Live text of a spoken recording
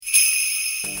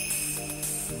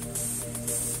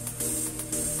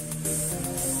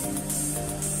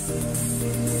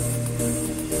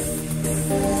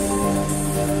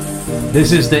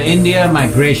This is the India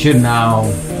Migration Now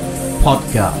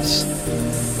podcast.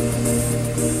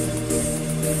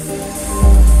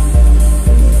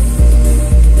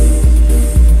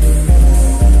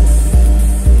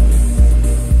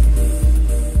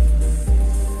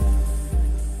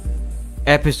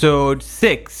 Episode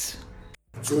 6.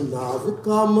 चुनाव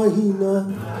का महीना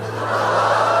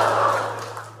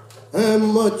है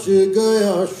मच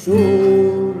गया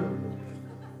शोर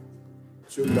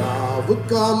चुनाव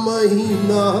का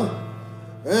महीना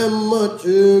है मच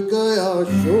गया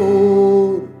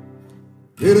शोर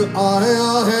फिर आया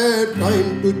है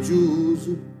time to choose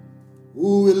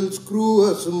who will screw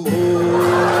us more.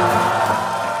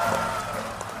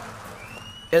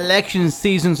 Election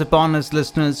season's upon us,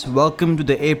 listeners. Welcome to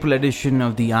the April edition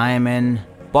of the IMN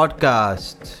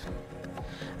podcast.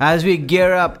 As we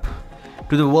gear up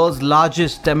to the world's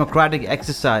largest democratic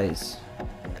exercise,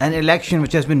 an election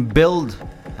which has been billed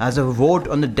as a vote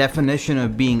on the definition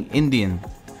of being Indian,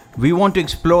 we want to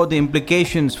explore the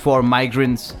implications for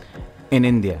migrants in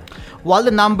India. While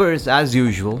the numbers, as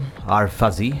usual, are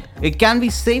fuzzy, it can be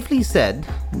safely said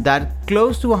that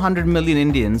close to 100 million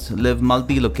Indians live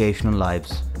multi-locational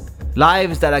lives.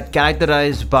 Lives that are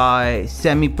characterized by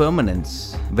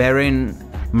semi-permanence, wherein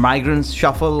migrants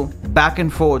shuffle back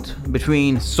and forth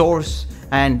between source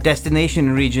and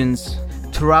destination regions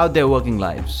throughout their working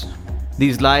lives.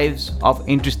 These lives of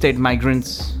interstate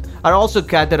migrants are also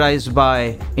characterized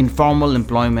by informal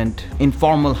employment,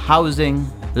 informal housing,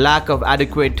 lack of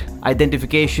adequate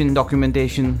identification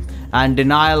documentation, and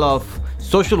denial of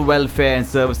social welfare and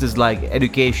services like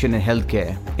education and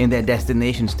healthcare in their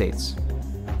destination states.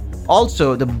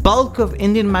 Also, the bulk of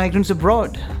Indian migrants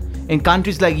abroad in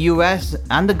countries like US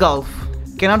and the Gulf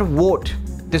cannot vote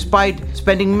despite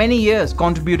spending many years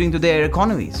contributing to their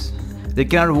economies. They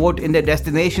cannot vote in their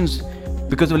destinations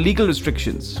because of legal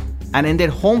restrictions and in their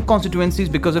home constituencies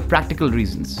because of practical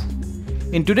reasons.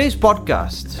 In today's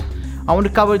podcast, I want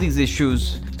to cover these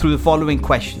issues through the following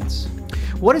questions.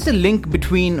 What is the link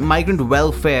between migrant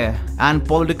welfare and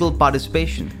political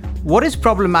participation? What is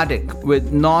problematic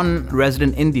with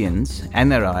non-resident Indians,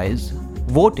 NRIs,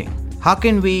 voting? How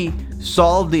can we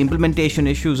solve the implementation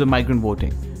issues of migrant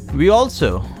voting? We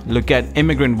also look at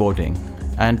immigrant voting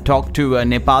and talk to a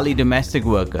Nepali domestic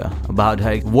worker about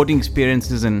her voting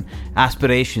experiences and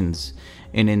aspirations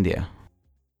in India.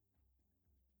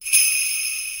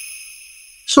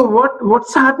 So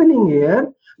what's happening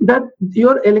here, that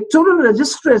your electoral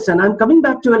registration, I'm coming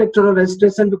back to electoral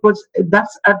registration because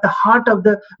that's at the heart of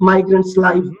the migrants'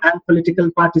 life and political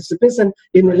participation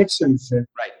in elections.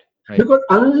 Right. Because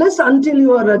unless until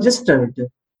you are registered,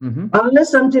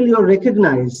 unless until you are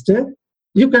recognized,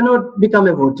 you cannot become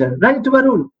a voter. Right,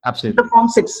 Varun? Absolutely. The Form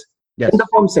 6. Yes. In the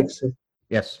Form 6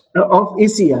 Yes. of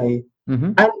ECI.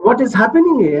 And what is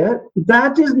happening here,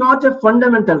 that is not a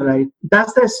fundamental right.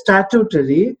 That's a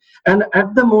statutory and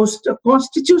at the most a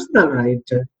constitutional right.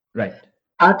 Right.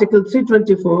 Article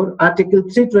 324, Article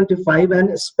 325,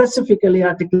 and specifically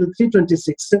Article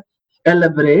 326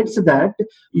 elaborates that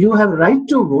you have right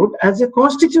to vote as a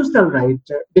constitutional right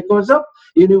because of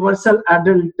universal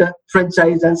adult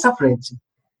franchise and suffrage.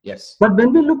 Yes. But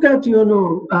when we look at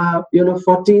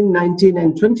 14, 19,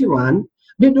 and 21,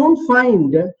 we don't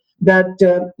find that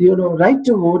right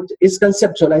to vote is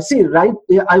conceptual. I see right.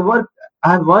 I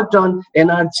have worked on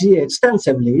NRG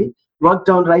extensively, worked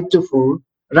on right to food,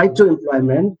 right to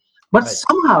employment, but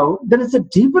somehow there is a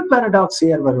deeper paradox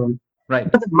here, Varun. Right.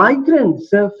 But the migrants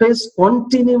face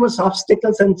continuous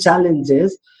obstacles and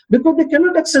challenges because they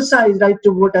cannot exercise right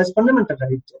to vote as fundamental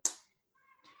right.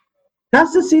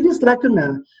 That's a serious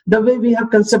lacuna, the way we have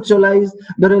conceptualized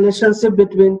the relationship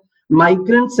between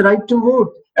migrants' right to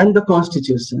vote and the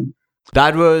Constitution.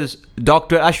 That was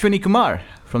Dr. Ashwini Kumar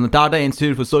from the Tata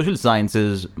Institute for Social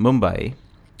Sciences, Mumbai.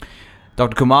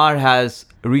 Dr. Kumar has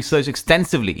researched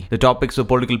extensively the topics of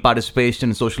political participation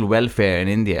and social welfare in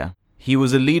India. He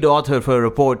was the lead author for a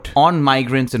report on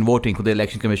migrants and voting for the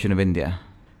Election Commission of India.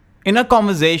 In our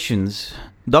conversations,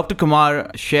 Dr. Kumar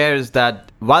shares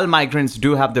that while migrants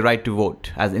do have the right to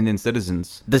vote as Indian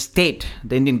citizens, the state,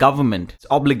 the Indian government's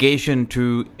obligation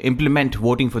to implement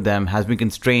voting for them has been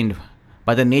constrained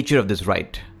by the nature of this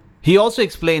right. He also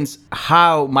explains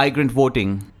how migrant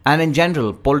voting and in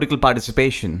general political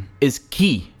participation is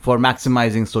key for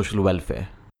maximizing social welfare.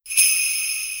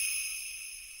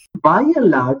 By and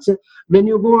large, when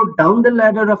you go down the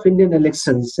ladder of Indian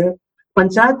elections,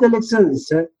 panchayat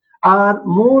elections are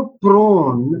more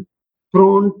prone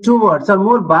towards, or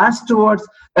more biased towards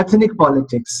ethnic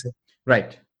politics.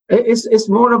 Right. It's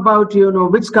more about,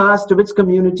 which caste, which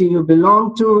community you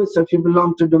belong to. So if you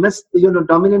belong to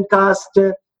dominant caste,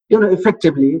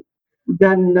 effectively,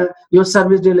 then your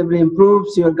service delivery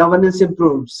improves, your governance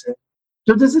improves.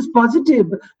 So this is positive.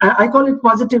 I call it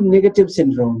positive negative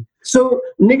syndrome. So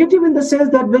negative in the sense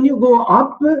that when you go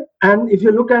up, and if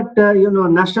you look at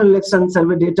National Election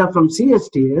Survey data from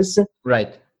CSTS,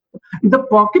 Right. the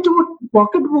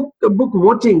pocketbook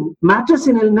voting matters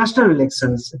in national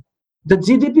elections. The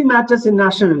GDP matters in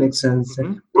national elections.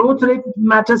 Mm-hmm. Growth rate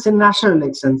matters in national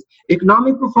elections.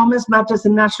 Economic performance matters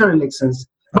in national elections,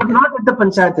 but not at the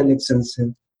panchayat elections.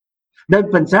 The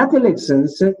panchayat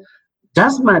elections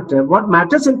does matter. What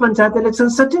matters in panchayat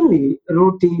elections, certainly,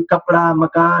 roti, kapda,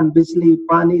 makan, bijli,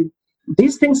 pani,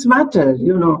 these things matter.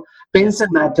 Pension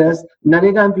matters,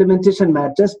 Narega implementation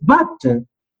matters, but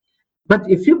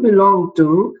if you belong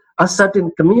to a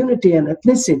certain community and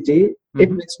ethnicity,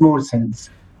 it makes more sense.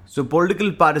 So,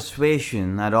 political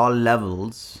participation at all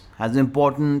levels has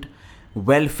important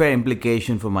welfare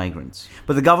implication for migrants.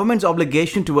 But the government's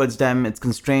obligation towards them is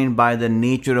constrained by the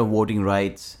nature of voting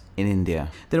rights in India.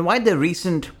 Then why the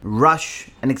recent rush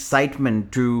and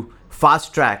excitement to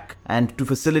fast track and to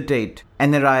facilitate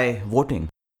NRI voting?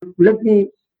 Let me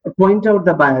point out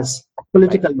the bias,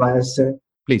 political bias.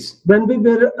 Please. When we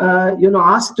were,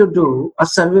 asked to do a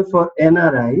survey for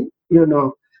NRI,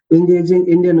 engaging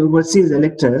Indian overseas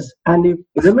electors, and if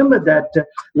you remember that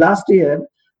last year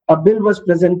a bill was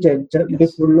presented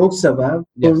before Lok Sabha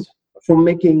for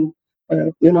making,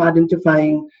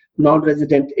 identifying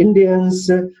non-resident Indians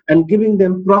and giving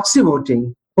them proxy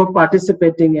voting for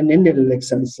participating in Indian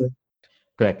elections.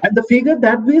 Correct. And the figure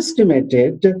that we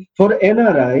estimated for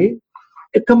NRI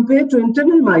compared to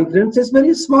internal migrants is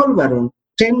very small, Varun.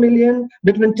 10 million,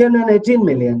 between 10 and 18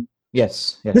 million.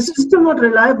 Yes. This is still not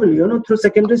reliable, through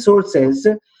secondary sources.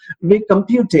 We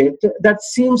computed that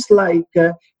seems like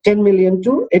 10 million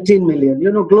to 18 million,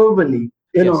 globally,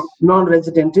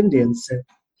 non-resident Indians.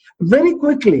 Very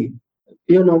quickly,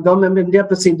 Government of India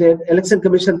proceeded, Election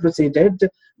Commission proceeded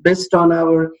based on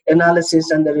our analysis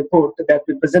and the report that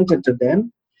we presented to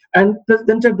them, and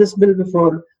presented this bill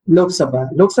before Lok Sabha.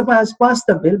 Lok Sabha has passed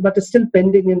the bill, but is still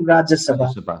pending in Rajya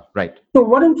Sabha. Right. So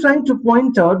what I'm trying to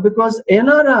point out, because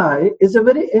NRI is a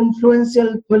very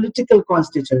influential political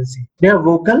constituency. They are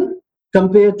vocal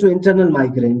compared to internal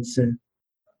migrants.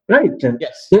 Right?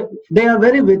 Yes. They are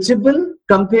very visible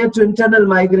compared to internal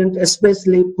migrants,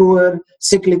 especially poor,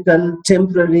 cyclical,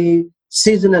 temporary,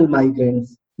 seasonal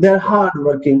migrants. They are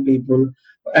hard-working people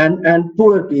and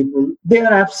poor people. They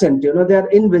are absent, they are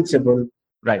invisible.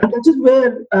 Right. And that is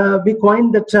where we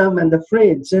coined the term and the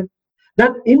phrase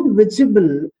that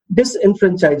invisible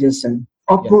disenfranchisation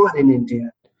of poor in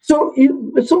India. So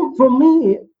for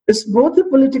me, it's both a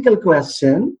political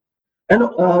question and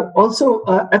also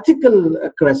an ethical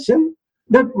question,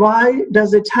 that why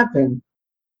does it happen?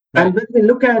 Right. And when we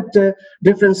look at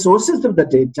different sources of the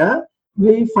data,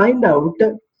 we find out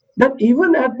that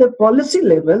even at the policy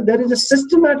level, there is a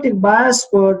systematic bias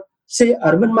for, say,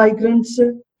 urban migrants,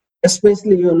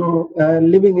 especially,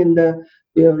 living in the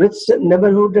rich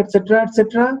neighborhood,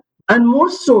 etc., and more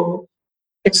so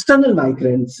external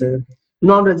migrants,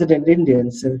 non-resident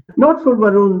Indians, not for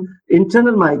Varun,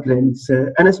 internal migrants,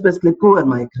 and especially poor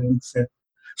migrants.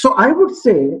 So I would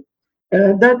say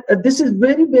that this is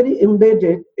very, very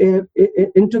embedded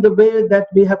into the way that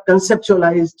we have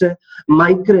conceptualized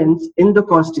migrants in the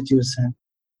Constitution.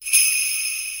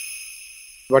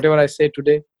 Whatever I say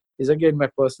today is again my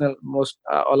personal,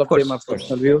 all of them are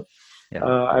personal view. Yeah.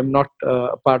 I'm not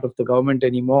a part of the government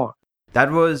anymore.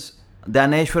 That was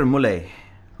Daneshwar Muley,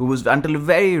 who was until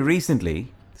very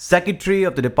recently Secretary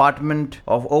of the Department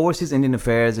of Overseas Indian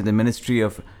Affairs in the Ministry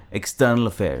of External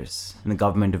Affairs in the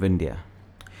Government of India.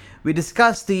 We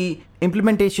discussed the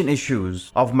implementation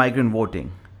issues of migrant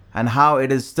voting and how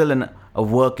it is still a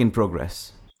work in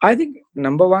progress. I think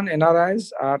number one,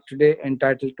 NRIs are today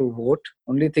entitled to vote.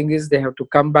 Only thing is they have to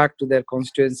come back to their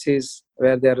constituencies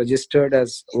where they are registered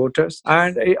as voters.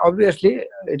 And obviously,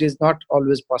 it is not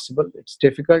always possible. It's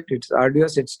difficult, it's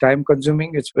arduous, it's time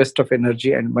consuming, it's waste of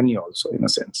energy and money also in a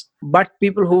sense. But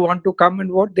people who want to come and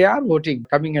vote, they are voting,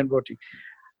 coming and voting.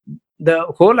 The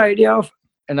whole idea of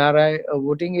NRI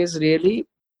voting is really,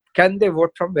 can they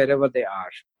vote from wherever they are?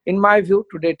 In my view,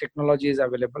 today technology is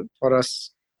available for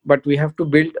us, but we have to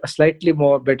build a slightly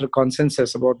more better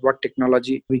consensus about what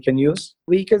technology we can use.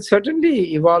 We can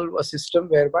certainly evolve a system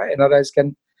whereby NRIs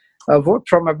can vote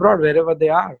from abroad wherever they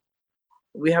are.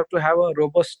 We have to have a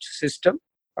robust system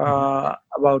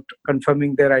about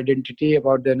confirming their identity,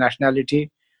 about their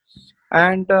nationality.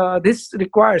 And this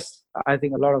requires, I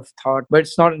think, a lot of thought, but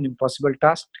it's not an impossible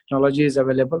task. Technology is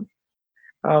available.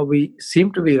 We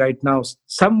seem to be right now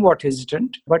somewhat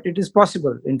hesitant, but it is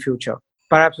possible in future.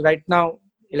 Perhaps right now,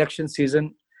 election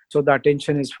season, so the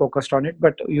attention is focused on it.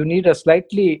 But you need a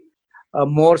slightly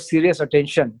more serious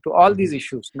attention to all these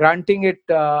issues. Granting it,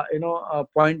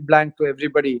 point blank to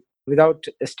everybody without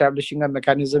establishing a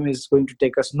mechanism is going to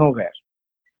take us nowhere.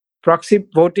 Proxy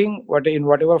voting, in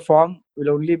whatever form, will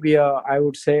only be I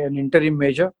would say, an interim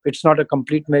measure. It's not a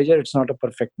complete measure. It's not a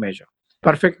perfect measure.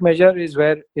 Perfect measure is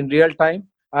where in real time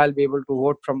I'll be able to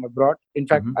vote from abroad. In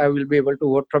fact, I will be able to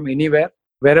vote from anywhere,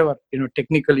 wherever,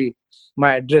 technically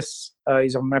my address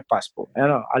is on my passport.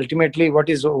 Ultimately, what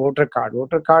is a voter card?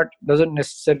 Voter card doesn't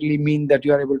necessarily mean that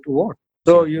you are able to vote.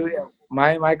 So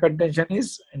my contention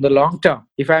is, in the long term,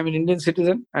 if I'm an Indian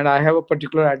citizen and I have a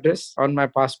particular address on my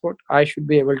passport, I should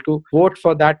be able to vote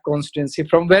for that constituency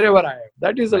from wherever I am.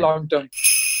 That is the long term.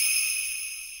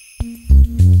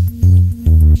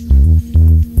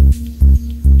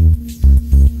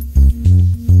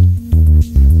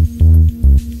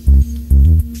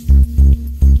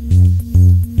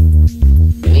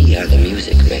 We are the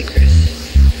music makers,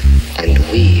 and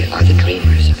we are the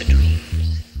dreamers of dreams.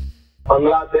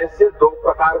 Bangladesh से दो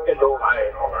प्रकार के लोग आए।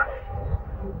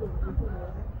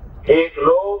 एक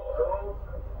लोग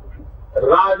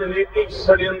राजनीतिक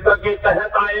षड्यंत्र के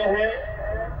तहत आए हैं,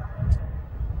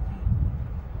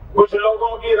 कुछ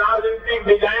लोगों की राजनीतिक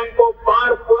डिजाइन को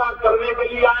पार पूरा करने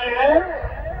के लिए आए हैं,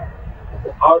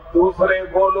 और दूसरे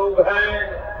वो लोग हैं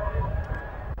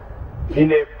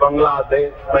जिन्हें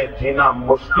बांग्लादेश में जीना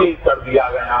मुश्किल कर दिया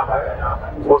गया है।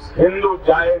 उस हिंदू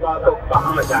जाएगा तो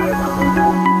कहां जाएगा?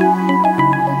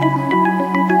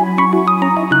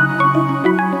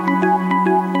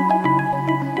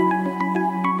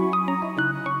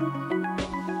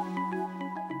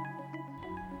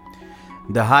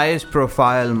 The highest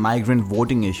profile migrant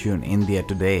voting issue in India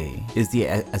today is the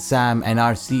Assam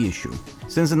NRC issue.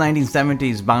 Since the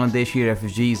 1970s, Bangladeshi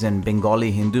refugees and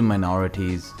Bengali Hindu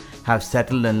minorities have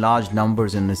settled in large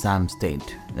numbers in Assam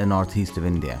state, the northeast of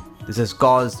India. This has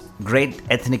caused great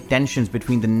ethnic tensions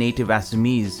between the native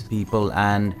Assamese people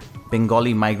and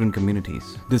Bengali migrant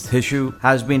communities. This issue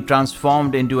has been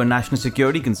transformed into a national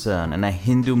security concern and a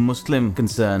Hindu-Muslim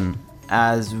concern,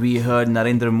 as we heard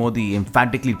Narendra Modi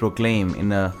emphatically proclaim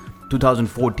in a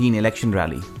 2014 election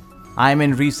rally.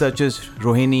 IMN researchers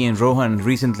Rohini and Rohan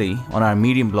recently on our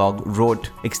Medium blog wrote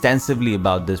extensively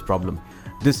about this problem.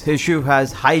 This issue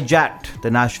has hijacked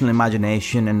the national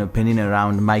imagination and opinion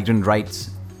around migrant rights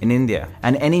in India,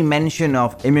 and any mention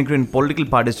of immigrant political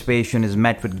participation is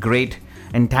met with great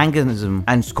antagonism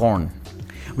and scorn.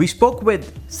 We spoke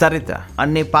with Sarita, a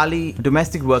Nepali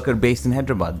domestic worker based in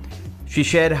Hyderabad. She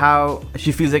shared how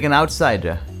she feels like an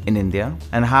outsider in India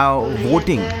and how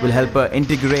voting will help her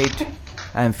integrate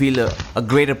and feel a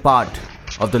greater part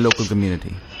of the local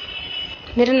community.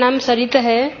 मेरा नाम सरिता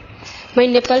है, मैं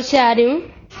नेपाल से आ रही हूँ।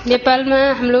 नेपाल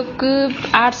में हम लोग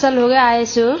 8 साल हो गए आए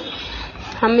से।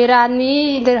 मेरा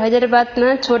आदमी इधर हैदराबाद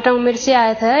में छोटा उम्र से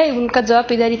आया था, उनका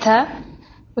जॉब इधर ही था,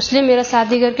 उसलिए मेरा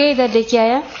शादी करके इधर लेके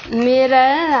आया।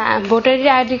 मेरा वोटर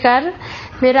आईडी कार्ड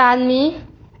मेरा आदमी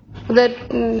उधर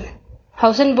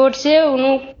हाउसिंग बोर्ड से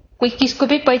उन्होंने कोई किसको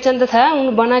भी पहचानता था,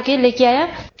 उन्होंने बना के लेके आया।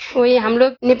 वही हम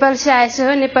लोग नेपाल से आए से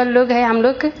हो, नेपाल लोग हैं हम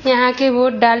लोग, यहाँ के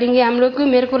वोट डालेंगे हम लोग।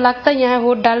 मेरे को लगता है यहाँ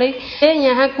वोट डाले,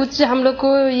 यहाँ कुछ हम लोग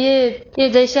को ये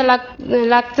जैसा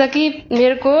लगता कि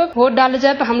मेरे को वोट डाले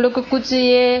जब हम लोग को कुछ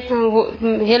ये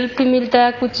हेल्प मिलता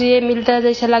है, कुछ ये मिलता है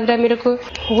जैसा लग रहा है मेरे को।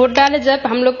 वोट डाले जब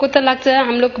हम लोग को तो लगता है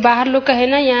हम लोग बाहर लोग का है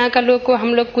ना, यहाँ का लोग को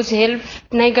हम लोग कुछ हेल्प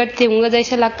नहीं करते होंगे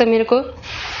जैसा लगता मेरे को।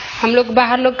 हम लोग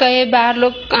बाहर लोग का है, बाहर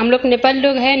लोग हम लोग नेपाल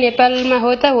लोग हैं, नेपाल में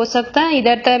होता हो सकता है,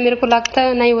 इधर तो मेरे को लगता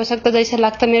नहीं हो सकता जैसा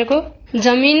लगता मेरे को।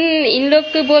 जमीन इन लोग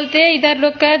को बोलते हैं, इधर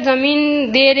लोग का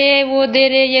जमीन दे रहे, वो दे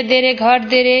रहे, ये दे रहे, घर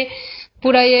दे रहे,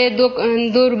 पूरा ये दो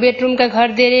बेडरूम का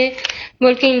घर दे रहे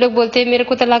बोल के इन लोग बोलते। मेरे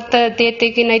को तो लगता देते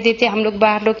कि नहीं देते, हम लोग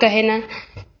बाहर लोग का है ना,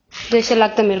 जैसा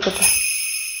लगता मेरे को तो।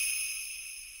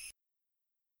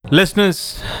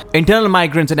 Listeners, internal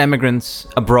migrants and emigrants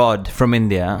abroad from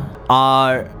India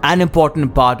are an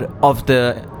important part of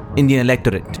the Indian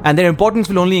electorate, and their importance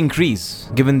will only increase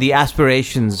given the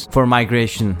aspirations for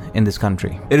migration in this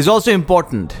country. It is also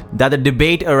important that the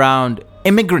debate around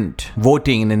immigrant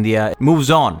voting in India moves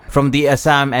on from the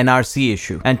Assam NRC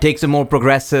issue and takes a more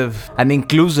progressive and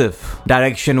inclusive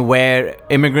direction, where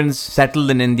immigrants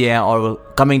settled in India or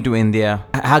coming to India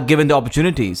have given the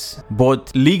opportunities,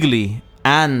 both legally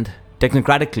and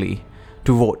technocratically,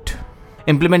 to vote.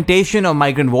 Implementation of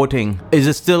migrant voting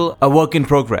is still a work in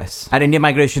progress. At India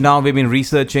Migration Now, we've been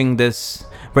researching this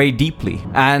very deeply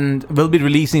and will be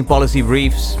releasing policy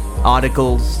briefs,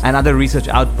 articles, and other research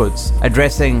outputs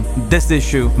addressing this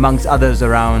issue, amongst others,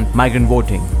 around migrant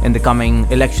voting in the coming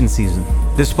election season.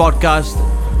 This podcast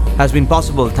has been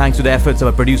possible thanks to the efforts of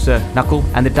our producer, Nakul,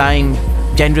 and the time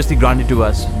generously granted to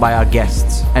us by our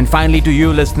guests. And finally, to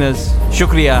you listeners,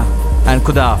 Shukriya and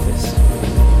Khuda Hafiz.